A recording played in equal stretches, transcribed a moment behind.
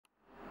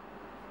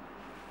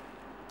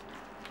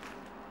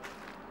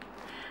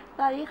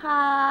วัสดีค่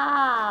ะ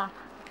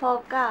พบ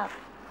กับ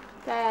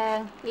แจง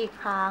อีก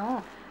ครั้ง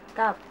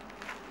กับ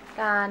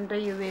การ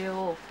รีวิว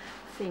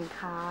สิน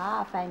ค้า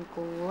แฟน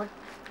กู๊ด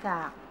จ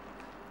าก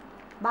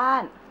บ้า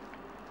น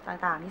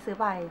ต่างๆที่ซื้อ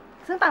ไป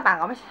ซึ่งต่างๆ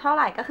ก็ไม่เท่าไ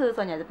หร่ก็คือ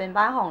ส่วนใหญ่จะเป็น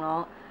บ้านของน้อ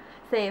ง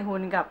เซฮุ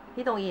นกับ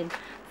พี่ตงอิน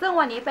ซึ่ง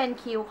วันนี้เป็น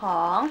คิวข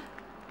อง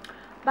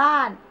บ้า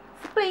น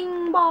สปริง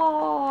บอ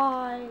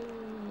ย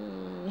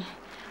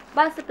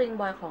บ้านสปริง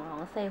บอยของน้อ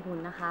งเซฮุน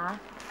นะคะ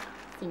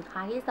สินค้า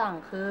ที่สั่ง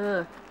คือ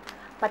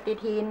ปฏิ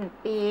ทิน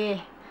ปี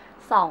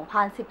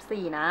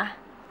 2014 นะ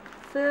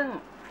ซึ่ง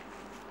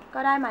ก็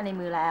ได้มาใน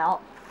มือแล้ว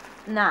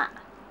น่ะ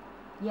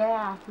แย่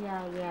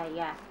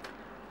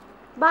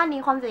บ้านนี้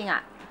ความจริงอ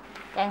ะ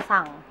แกง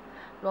สั่ง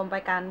รวมไป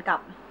กันกับ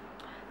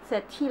เซ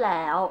ตที่แ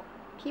ล้ว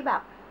ที่แบ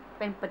บเ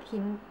ป็นปฏิทิ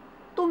น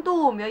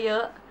ตุ้มๆเยอ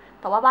ะๆ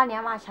แต่ว่าบ้านนี้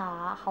มาช้า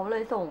เขาเล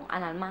ยส่งอั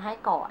นนั้นมาให้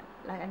ก่อน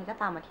แล้วอันนี้ก็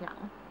ตามมาทีหลัง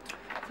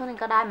ซึ่งนี้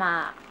ก็ได้มา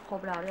คร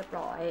บแล้วเรียบ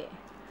ร้อย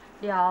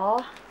เดี๋ยว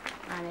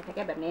ในแพ็กเก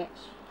จแบบนี้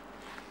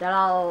เดี๋ยว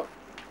เรา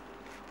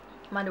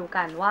มาดู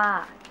กันว่า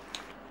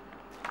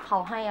เขา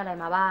ให้อะไร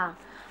มาบ้าง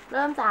เ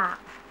ริ่มจาก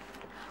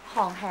ข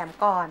องแถม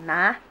ก่อนน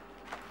ะ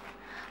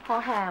ของ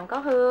แถมก็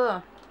คือ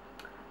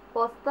โป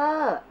สเตอ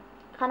ร์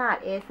ขนาด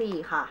A4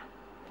 ค่ะ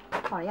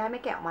ขออนุญาตไ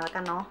ม่แกะออกมาแล้ว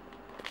กันเนาะ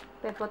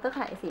เป็นโปสเตอร์ข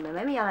นาด A4 มันไ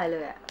ม่มีอะไรเล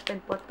ยเป็น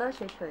โปสเตอร์เ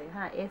ฉยๆข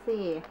นาด A4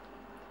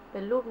 เป็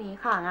นรูปนี้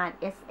ค่ะงาน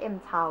SM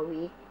Town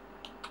Week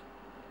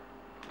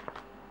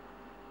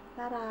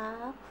น่ารั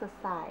กสด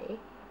ใส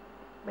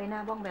ใบหน้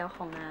าบ้องแบวข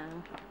องนาง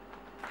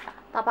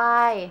ต่อไป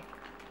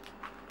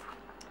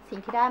สิ่ง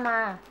ที่ได้มา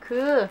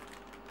คือ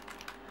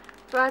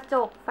กระจ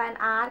กแฟน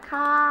อาร์ต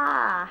ค่ะ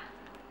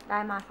ได้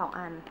มา2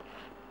 อัน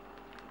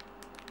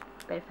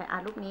เป็นแฟนอา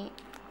ร์ตรูปนี้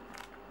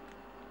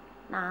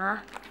นะ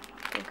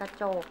เป็นกระ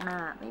จกนะ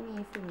ไม่มี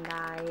สิ่งใด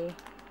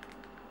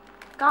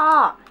ก็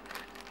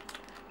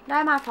ได้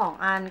มา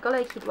2 อันก็เล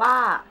ยคิดว่า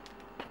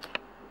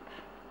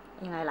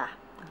ยังไงล่ะ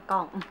กล่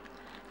อง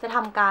จะท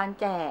ำการ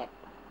แจก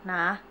น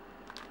ะ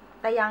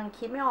แต่ยัง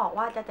คิดไม่ออก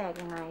ว่าจะแจก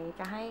ยังไง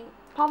จะให้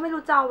เพราะไม่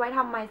รู้จะเอาไว้ท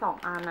ำไม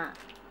2 อันอะ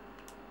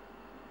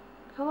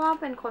เพราะว่า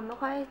เป็นคนไม่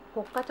ค่อยพ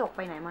กกระจกไป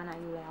ไหนมาไหน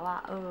อยู่แล้วอะ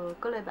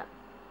ก็เลยแบบ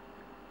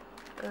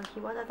คิ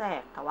ดว่าจะแจ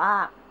กแต่ว่า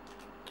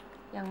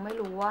ยังไม่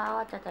รู้ว่า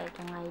จะแจก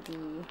ยังไง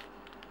ดี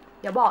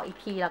เดี๋ยวบอกอีก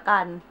ทีละกั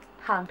น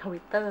ทาง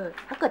Twitter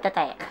ถ้าเกิดจะแ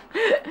จก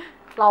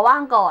รอว่า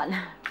งก่อน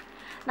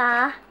นะ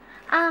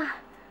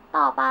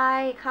ต่อไป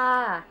ค่ะ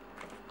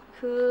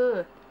คือ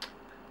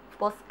โ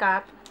ปสกา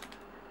ร์ด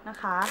นะ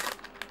คะ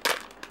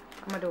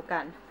มาดูกั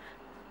น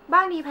บ้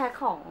านนี้แพ็ค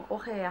ของโอ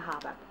เคอะค่ะ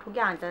แบบทุกอ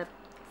ย่างจะ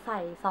ใส่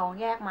ซอง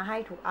แยกมาให้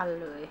ทุกอัน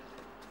เลย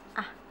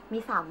มี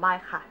3 ใบ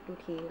ค่ะดู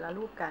ทีละ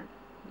รูปกัน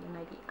ยังไง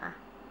ดี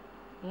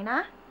นี่นะ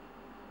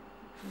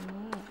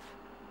นี่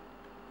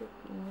รูป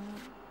นี้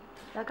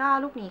แล้วก็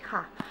รูปนี้ค่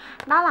ะ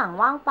ด้านหลัง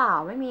ว่างเปล่า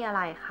ไม่มีอะไ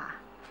รค่ะ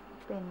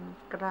เป็น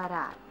กระด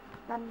าษ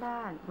ด้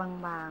านๆ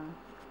บาง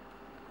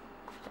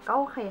ๆแต่ก็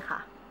โอเคค่ะ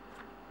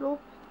รูป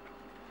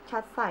ชั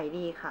ดใส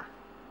ดีค่ะ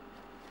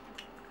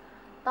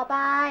ต่อไป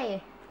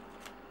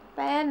เ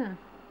ป็น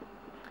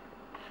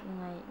ยัง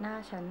ไงหน้า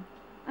ฉัน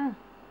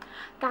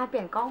การเป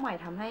ลี่ยนกล้องใหม่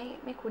ทำให้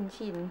ไม่คุ้น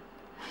ชิน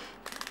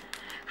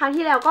ครั้ง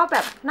ที่แล้วก็แบ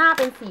บหน้าเ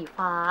ป็นสี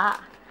ฟ้า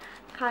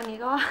ครั้งนี้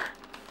ก็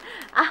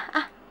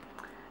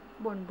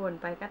บ่น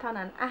ไปก็เท่า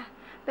นั้น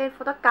เป็นโฟ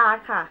โต้การ์ด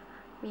ค่ะ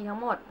มีทั้ง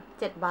หมด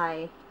7 ใบ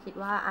คิด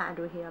ว่า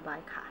ดูทีละใบ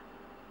ค่ะ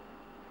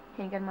เ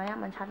ห็นกันไหม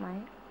มันชัดไหม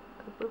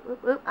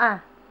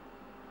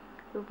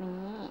รูป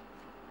นี้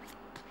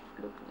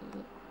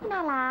น่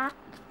ารัก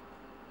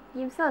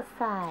ยิ้มสด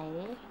ใส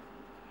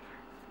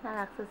น่า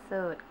รัก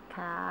สุดๆ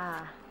ค่ะ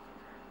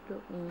รู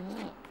ปนี้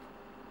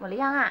หมดหรื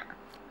อยัง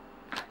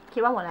คิ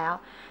ดว่าหมดแล้ว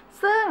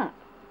ซึ่ง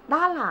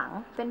ด้านหลัง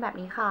เป็นแบบ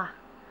นี้ค่ะ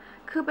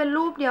คือเป็น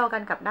รูปเดียวกั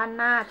นกับด้าน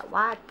หน้าแต่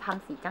ว่าท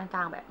ำสีจา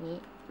งๆแบบนี้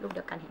รูปเ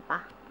ดียวกันเห็นปะ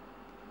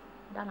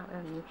ด้านหลังแบ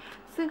บนี้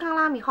ซึ่งข้าง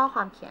ล่างมีข้อคว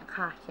ามเขียน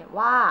ค่ะเขียน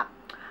ว่า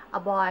a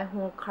boy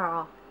who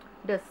crawled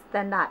the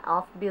standard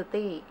of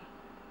beauty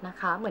นะ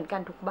คะเหมือนกั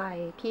นทุกใบ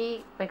ที่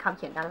เป็นคำเ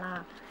ขียนด้านล่า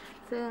ง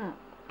ซึ่ง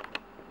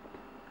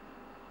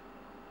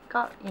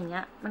ก็อย่างเงี้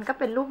ยมันก็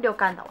เป็นรูปเดียว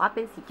กันแต่ว่าเ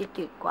ป็นสี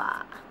จืดๆกว่า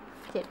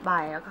7 ใบ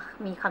แล้วก็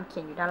มีคำเขี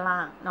ยนอยู่ด้านล่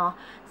างเนาะ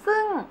ซึ่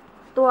ง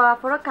ตัวโ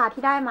ฟโต้การ์ด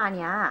ที่ได้มาเ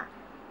นี้ย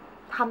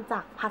ทำจา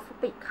กพลาส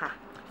ติกค่ะ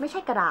ไม่ใช่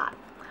กระดาษ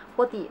ป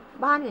กติ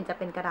บ้านอื่นจะ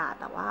เป็นกระดาษ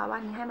แต่ว่าบ้า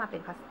นนี้ให้มาเป็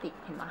นพลาสติก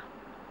เห็นปะ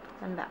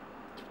มันแบบ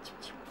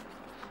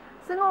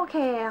ซึ่งโอเค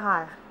ค่ะ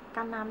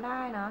กันน้ำได้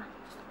นะ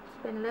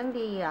เป็นเรื่อง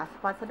ดี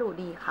วัสดุ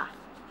ดีค่ะ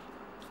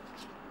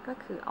ก็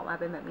คือออกมา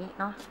เป็นแบบนี้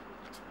เนาะ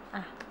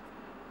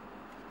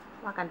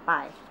ว่ากันไป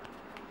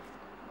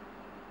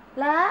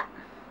และ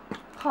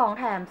ของ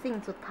แถมสิ่ง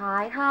สุดท้า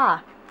ยค่ะ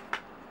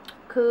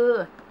คือ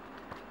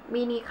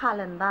มินิคาเ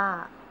ลนดา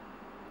ร์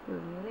อยู่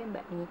ในเล่มแบ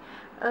บนี้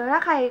ถ้า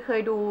ใครเค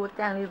ยดูแ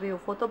จงรีวิว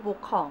โฟโต้บุ๊ก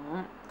ของ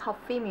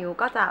Coffee Mill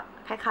ก็จะ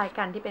คล้ายๆ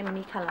กันที่เป็นมิ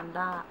นิคาเลนด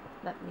าร์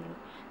แบบนี้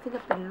ซึ่งจ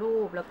ะเป็นรู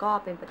ปแล้วก็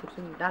เป็นปฏิทิ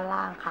นอยู่ด้าน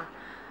ล่างค่ะ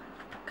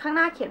ข้างห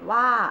น้าเขียน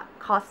ว่า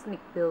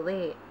Cosmic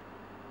Beauty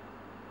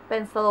เป็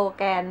นสโล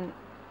แกน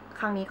ค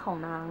รั้งนี้ของ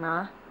นางนะ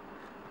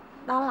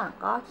ด้านหลัง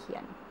ก็เขีย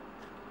น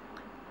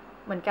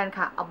เหมือนกัน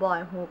ค่ะ A Boy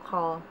Who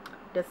Called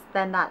The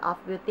Standard of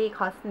Beauty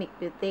Cosmic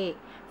Beauty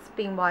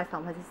Spring Boy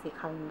 2014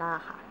 คาเลนดร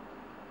ค่ะ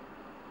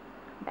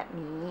แบบ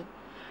นี้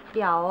เ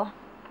ดี๋ยว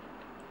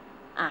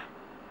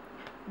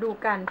ดู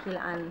กันทีล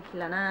ะอันที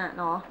ละหน้า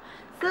เนาะ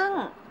ซึ่ง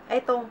ไอ้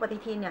ตรงปฏิ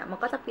ทินเนี่ยมัน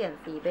ก็จะเปลี่ยน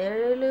สีไป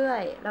เรื่อ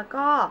ยๆแล้ว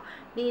ก็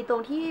ดีตร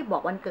งที่บอ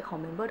กวันเกิดของ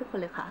เมมเบอร์ทุกคน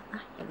เลยค่ะ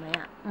เห็นไหม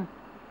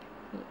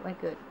นี่วัน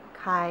เกิด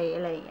ใครอ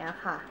ะไรอย่างเงี้ย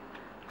ค่ะ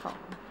ของ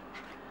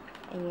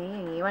อย่าง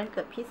นี้วันเ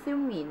กิดพี่ซิ่ว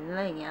หมินอะ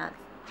ไรอย่างเงี้ย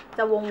จ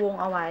ะวง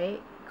เอาไว้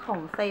ของ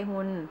เซฮุ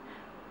น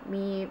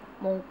มี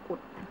มงกุ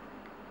ฎ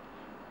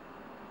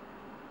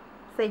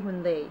เซฮุน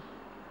เดย์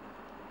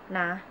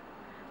นะ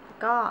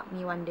ก็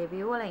มีวันเด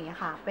บิวต์อะไรอย่างเงี้ย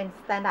ค่ะเป็น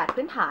สแตนดาร์ด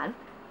พื้นฐาน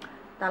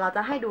แต่เราจ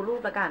ะให้ดูรู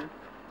ปแล้วกัน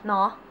เน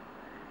าะ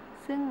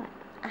ซึ่ง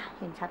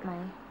เห็นชัดไหม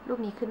รูป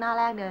นี้คือหน้า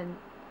แรกเดือน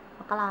ม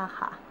กรา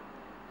ค่ะ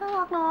น่า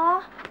รักเนาะ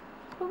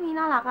รูปนี้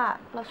น่ารัก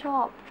เราชอ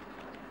บ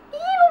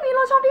รูปนี้เ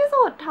ราชอบที่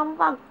สุดทำ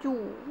ปาก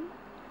จู๋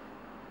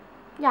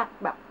อยาก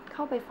แบบเ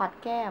ข้าไปฟัด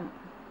แก้ม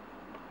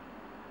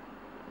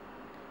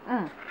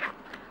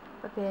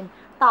ประเด็น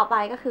ต่อไป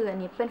ก็คืออัน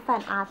นี้เป็นแฟ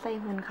นอาร์ตเซ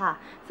ฮุนค่ะ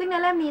ซึ่งใน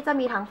เล่มนี้จะ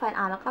มีทั้งแฟน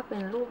อาร์ตแล้วก็เป็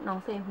นรูปน้อง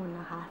เซฮุน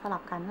นะคะสลั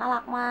บกันน่ารั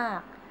กมาก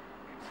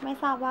ไม่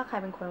ทราบว่าใคร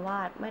เป็นคนว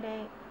าดไม่ได้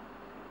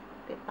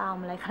ติดตาม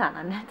อะไรขนาด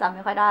นั้นจำไ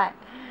ม่ค่อยได้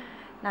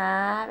นะ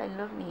เป็น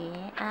รูปนี้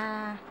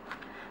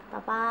ต่อ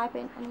ไปเป็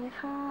นอันนี้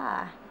ค่ะ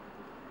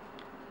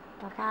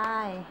ต่อไป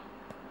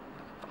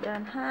เดือ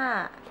น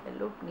5เป็น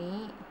รูปนี้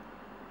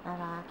น่า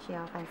รักเชีย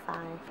วแฟนไซ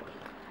น์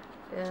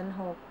เดือน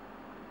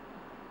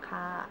6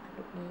ค่ะ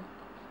รูปนี้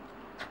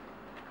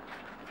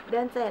เดื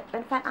อน7เป็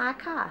นแฟนอาร์ต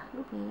ค่ะ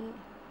รูปนี้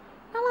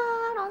น่ารั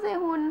กน้องเซ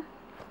ฮุน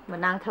เหมือ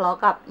นนางทะเลาะ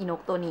กับอีน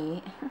กตัวนี้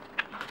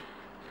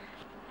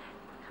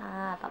ค่ะ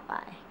ต่อไป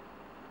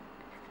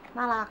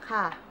น่ารัก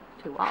ค่ะ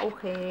ถือว่าโอ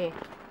เค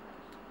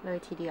เลย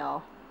ทีเดียว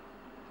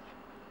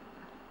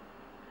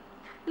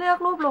เลือก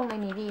รูปลงใน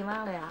นี้ดีมา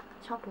กเลย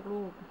ชอบทุก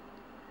รูป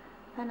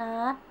แฟนอา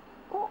ร์ต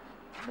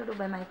ฤดู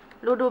ใบไ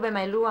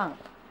ม้ร่วง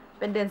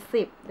เป็นเดือน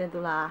10เดือนตุ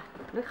ลา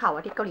ด้วยข่าวว่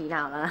าที่เกาหลีหน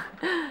าวแล้วนะ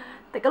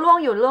แต่ก็ร่วง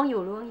อยู่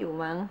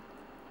มั้ง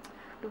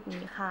รูป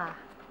นี้ค่ะ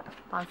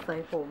ตอนเส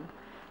ยผม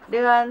เ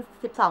ดือน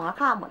12แล้ว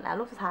ค่ะหมดแล้ว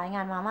รูปสุดท้ายง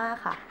านมาม่า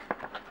ค่ะ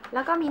แ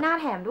ล้วก็มีหน้า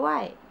แถมด้วย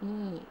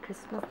นี่คริ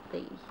สต์มาสต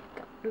รี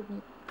กับรูป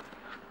นี้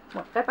หม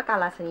ดด้วยประกาศ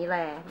ราชนิแล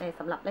ในส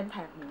ำหรับเล่มแถ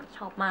มนี้ช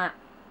อบมาก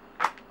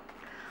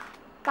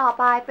ต่อ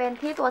ไปเป็น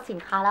ที่ตัวสิน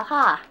ค้าแล้ว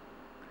ค่ะ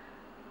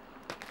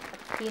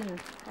พิน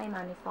ให้ม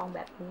าในซองแบ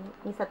บนี้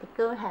มีสติกเก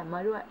อร์แถมม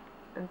าด้วย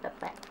เป็นแ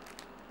ปะ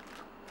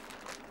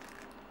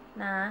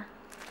ๆนะ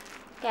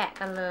แกะ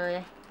กันเลย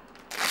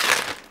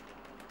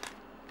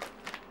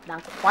ดัง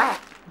แควก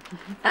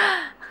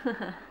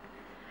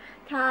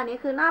ค่ะนี่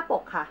คือหน้าป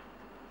กค่ะ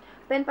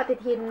เป็นปฏิ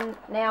ทิน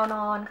แนวน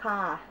อนค่ะ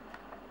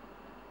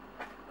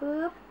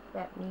ปึ๊บแบ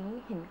บนี้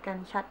เห็นกัน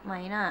ชัดไหม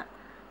น่ะ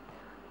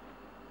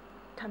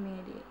ทำยังไง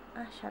ดี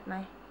ชัดไหม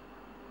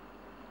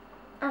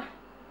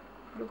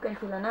ดูกัน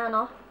ทีละหน้าเน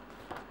าะ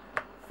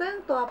ซึ่ง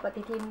ตัวป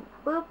ฏิทิน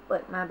ปึ๊บเปิ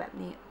ดมาแบบ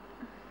นี้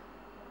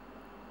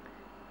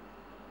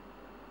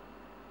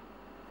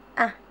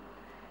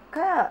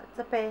ก็จ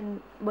ะเป็น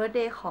เบิร์ธเด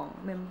ย์ของ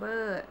เมมเบอ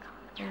ร์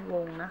ในว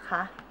งนะค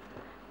ะ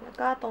แล้ว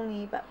ก็ตรง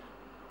นี้แบบ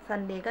ซั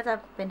นเดย์ก็จะ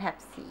เป็นแถบ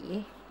สี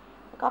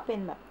แล้วก็เป็น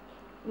แบบ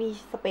มี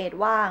สเปซ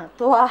ว่าง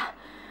ตั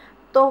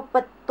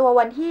ว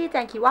วันที่แจ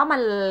งคิดว่ามั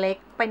นเล็ก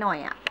ไปหน่อย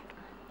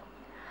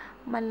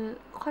มัน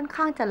ค่อน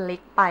ข้างจะเล็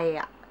กไป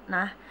น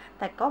ะแ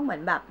ต่ก็เหมือ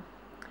นแบบ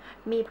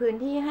มีพื้น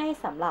ที่ให้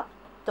สำหรับ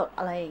จด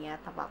อะไรอย่างเงี้ย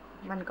แต่แบบ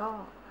มันก็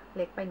เ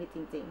ล็กไปนิดจ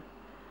ริง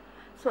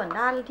ๆส่วน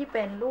ด้านที่เ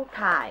ป็นรูป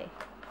ถ่าย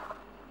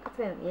ก็จะ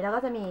เป็นแบบนี้แล้ว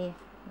ก็จะมี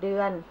เดื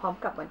อนพร้อม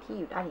กับวันที่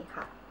อยู่ด้านนี้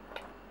ค่ะ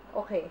โอ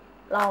เค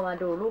เรามา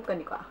ดูรูปกัน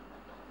ดีกว่า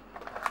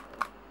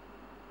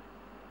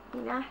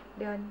นี่นะ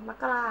เดือนม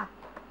กรา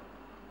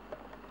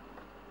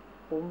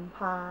กุมภ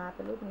าเ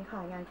ป็นรูปนี้ค่ะ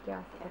งานเกีย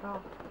ร์สีรอ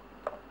บ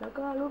แล้ว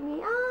ก็รูปนี้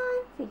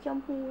สีชม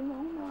พูน้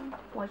องนอน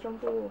หัวชม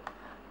พู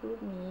รูป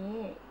นี้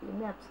ยิ้ม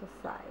แบบสด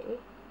ใส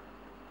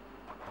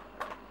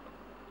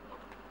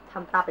ท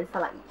ำตาเป็นส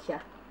ระอีกเชีย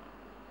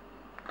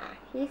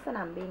ที่สน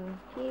ามบิน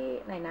ที่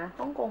ไหนนะ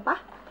ฮ่องกงปะ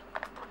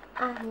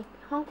นี่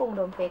ฮ่องกงโ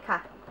ดมเฟสค่ะ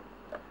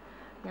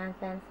งานแ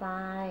ฟนไซ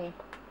น์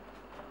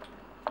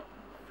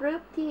ฟรึ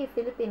บที่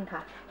ฟิลิปปินส์ค่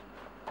ะ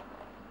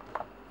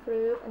ฟ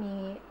รึบอัน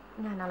นี้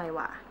งานอะไร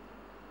วะ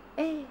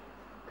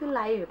ขึ้นไล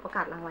ฟ์หรือประก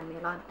าศรางวัลเม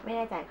ลอนไม่แ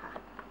น่ใจค่ะ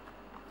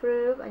ฟรึ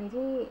บอันนี้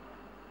ที่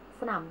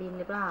สนามบิน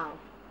หรือเปล่า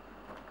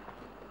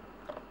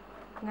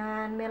งา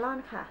นเมลอน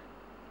ค่ะ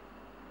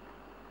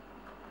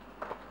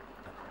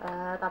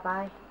ต่อไป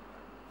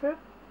ฟรึบ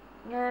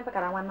งานประกา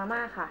ศรางวัลมา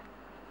ม่าค่ะ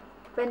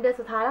เป็นเดือน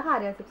สุดท้ายแล้วค่ะ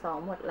เดือน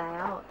12หมดแล้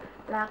ว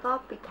แล้วก็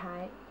ปิดท้า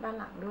ยด้าน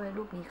หลังด้วย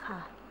รูปนี้ค่ะ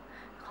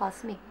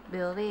Cosmic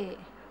Beauty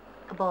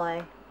A Boy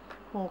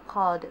Who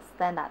Called the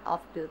Standard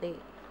of Beauty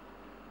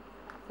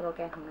สโลแก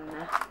นของนางน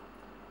ะ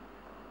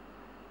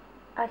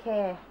โอเค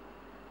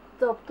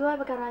จบด้วย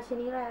ประกาศราชิ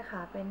นีเลยค่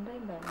ะเป็นด้วย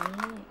แบบนี้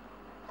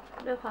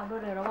ด้วยความรว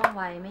ดเร็วและว่อง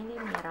ไวไม่ได้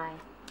มีอะไร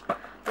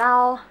เรา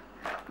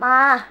มา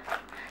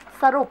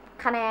สรุป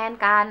คะแนน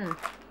กัน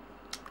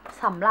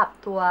สำหรับ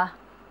ตัว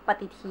ป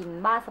ฏิทิน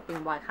บ้านสปริง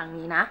บอยครั้ง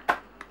นี้นะ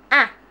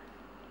อ่ะ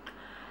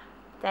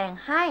แจง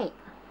ให้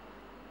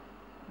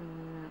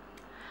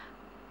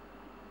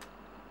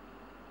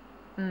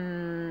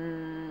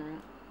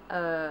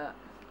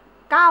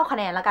9 คะ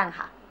แนนแล้วกัน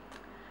ค่ะ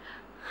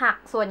หัก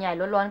ส่วนใหญ่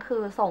ล้วนๆคื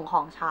อส่งข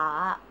องช้า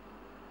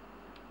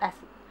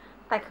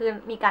แต่คือ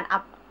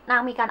นา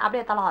งมีการอัปเด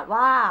ตตลอด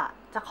ว่า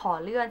จะขอ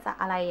เลื่อนจะ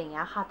อะไรอย่างเ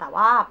งี้ยค่ะแต่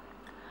ว่า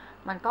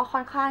มันก็ค่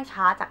อนข้าง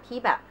ช้าจากที่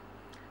แบบ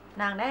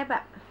นางได้แบ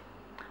บ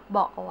บ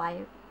อกเอาไว้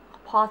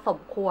พอสม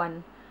ควร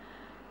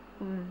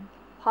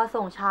พอ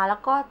ส่งช้าแล้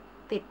วก็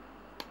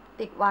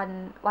ติด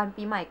วัน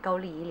ปีใหม่เกา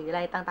หลีหรืออะไ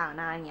รต่างๆ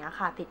นาอย่างเงี้ย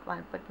ค่ะติดวัน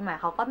ปีใหม่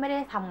เขาก็ไม่ได้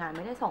ทำงานไ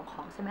ม่ได้ส่งข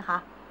องใช่ไหมคะ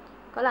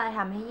ก็เลยท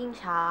ำให้ยิ่ง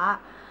ช้า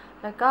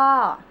แล้วก็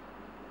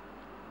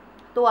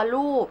ตัว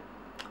รูป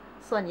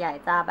ส่วนใหญ่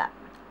จะแบบ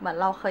เหมือน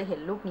เราเคยเห็น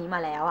รูปนี้มา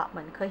แล้วอ่ะเห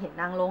มือนเคยเห็น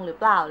นางลงหรือ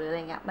เปล่าหรืออะไร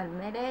เงี้ยมัน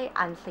ไม่ได้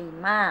อันซีน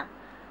มาก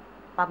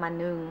ประมาณ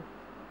นึง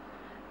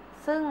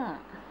ซึ่ง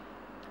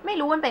ไม่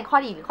รู้มันเป็นข้อ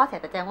ดีหรือข้อเสี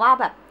ยแต่แจงว่า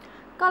แบบ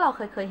ก็เราเ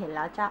คยเห็นแ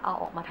ล้วจะเอา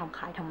ออกมาทำข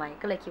ายทำไม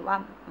ก็เลยคิดว่า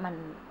มัน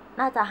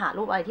น่าจะหา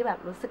รูปอะไรที่แบบ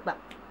รู้สึกแบบ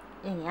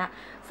อย่างเงี้ย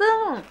ซึ่ง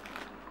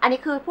อันนี้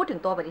คือพูดถึง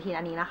ตัวปฏิทิน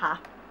อันนี้นะคะ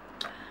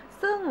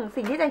ซึ่ง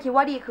สิ่งที่แจงคิด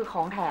ว่าดีคือข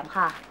องแถม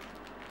ค่ะ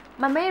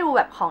มันไม่ดูแ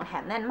บบของแถ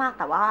มแน่นมาก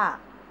แต่ว่า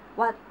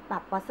แบ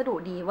บวัสดุ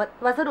ดี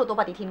วัสดุตัว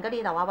ปฏิทินก็ดี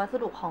แต่ว่าวัส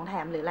ดุของแถ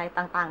มหรืออะไร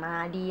ต่างๆนาน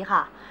าดีค่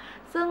ะ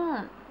ซึ่ง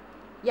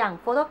อย่าง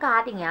โฟโต้การ์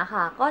ดอย่างเงี้ย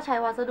ค่ะก็ใช้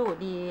วัสดุ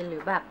ดีหรื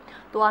อแบบ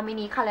ตัวมิ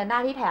นิคาเลนดา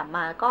ร์ที่แถมม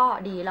าก็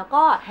ดีแล้ว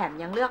ก็แถม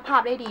ยังเลือกภา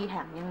พได้ดีแถ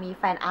มยังมี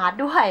แฟนอาร์ต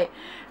ด้วย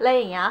อะไรอ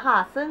ย่างเงี้ยค่ะ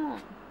ซึ่ง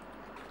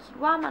คิด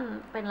ว่ามัน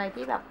เป็นอะไร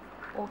ที่แบบ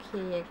โอเค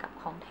กับ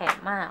ของแถม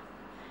มาก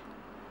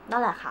นั่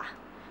นแหละค่ะ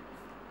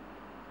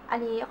อัน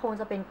นี้คง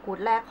จะเป็นกู๊ด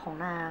แรกของ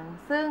นาง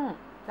ซึ่ง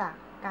จาก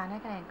การให้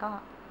คะแนนก็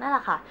นั่นแหล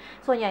ะค่ะ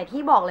ส่วนใหญ่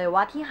ที่บอกเลย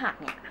ว่าที่หัก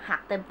เนี่ยหัก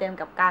เต็ม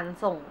ๆกับการ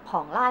ส่งข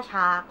องล่า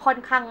ช้าค่อน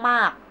ข้างม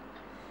าก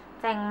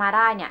แจงมาไ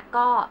ด้เนี่ย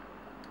ก็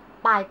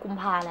ปลายกุม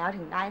ภาแล้ว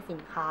ถึงได้สิ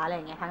นค้าอะไรเ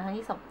งี้ยทั้ง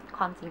ที่ค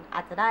วามจริงอ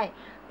าจจะได้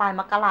ปลาย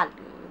มกราห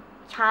รือ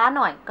ช้าห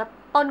น่อยก็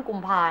ต้นกุม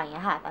ภาอย่างเ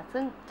งี้ยค่ะแต่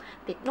ซึ่ง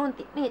ติดนู่น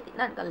ติดนี่ติด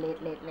นั่นก็เลท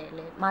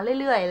มา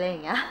เรื่อยๆอะไรอย่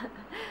างเงี้ย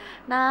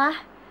นะ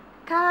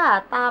ค่ะ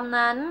ตาม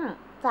นั้น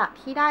จาก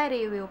ที่ได้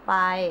รีวิวไป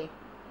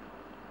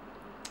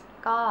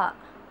ก็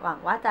หวัง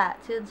ว่าจะ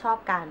ชื่นชอบ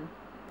กัน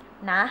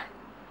นะ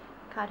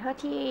ขอโทษ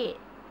ที่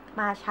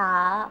มาช้า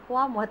เพราะ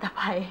ว่ามัวแต่ไ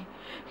ป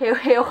เ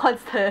ฮลคอน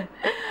เสิร์ต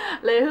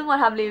เลยเพิ่งมา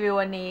ทำรีวิว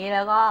วันนี้แ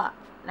ล้วก็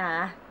นะ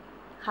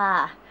ค่ะ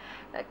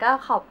แล้วก็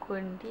ขอบคุ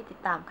ณที่ติด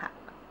ตามค่ะ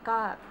ก็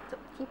จ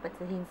บที่ป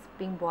ฏิทินสป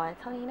ริงบอย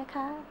เท่านี้นะค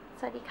ะ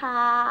สวัสดีค่ะ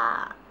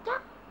จ้า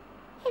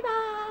บ๊ายบา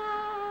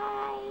ย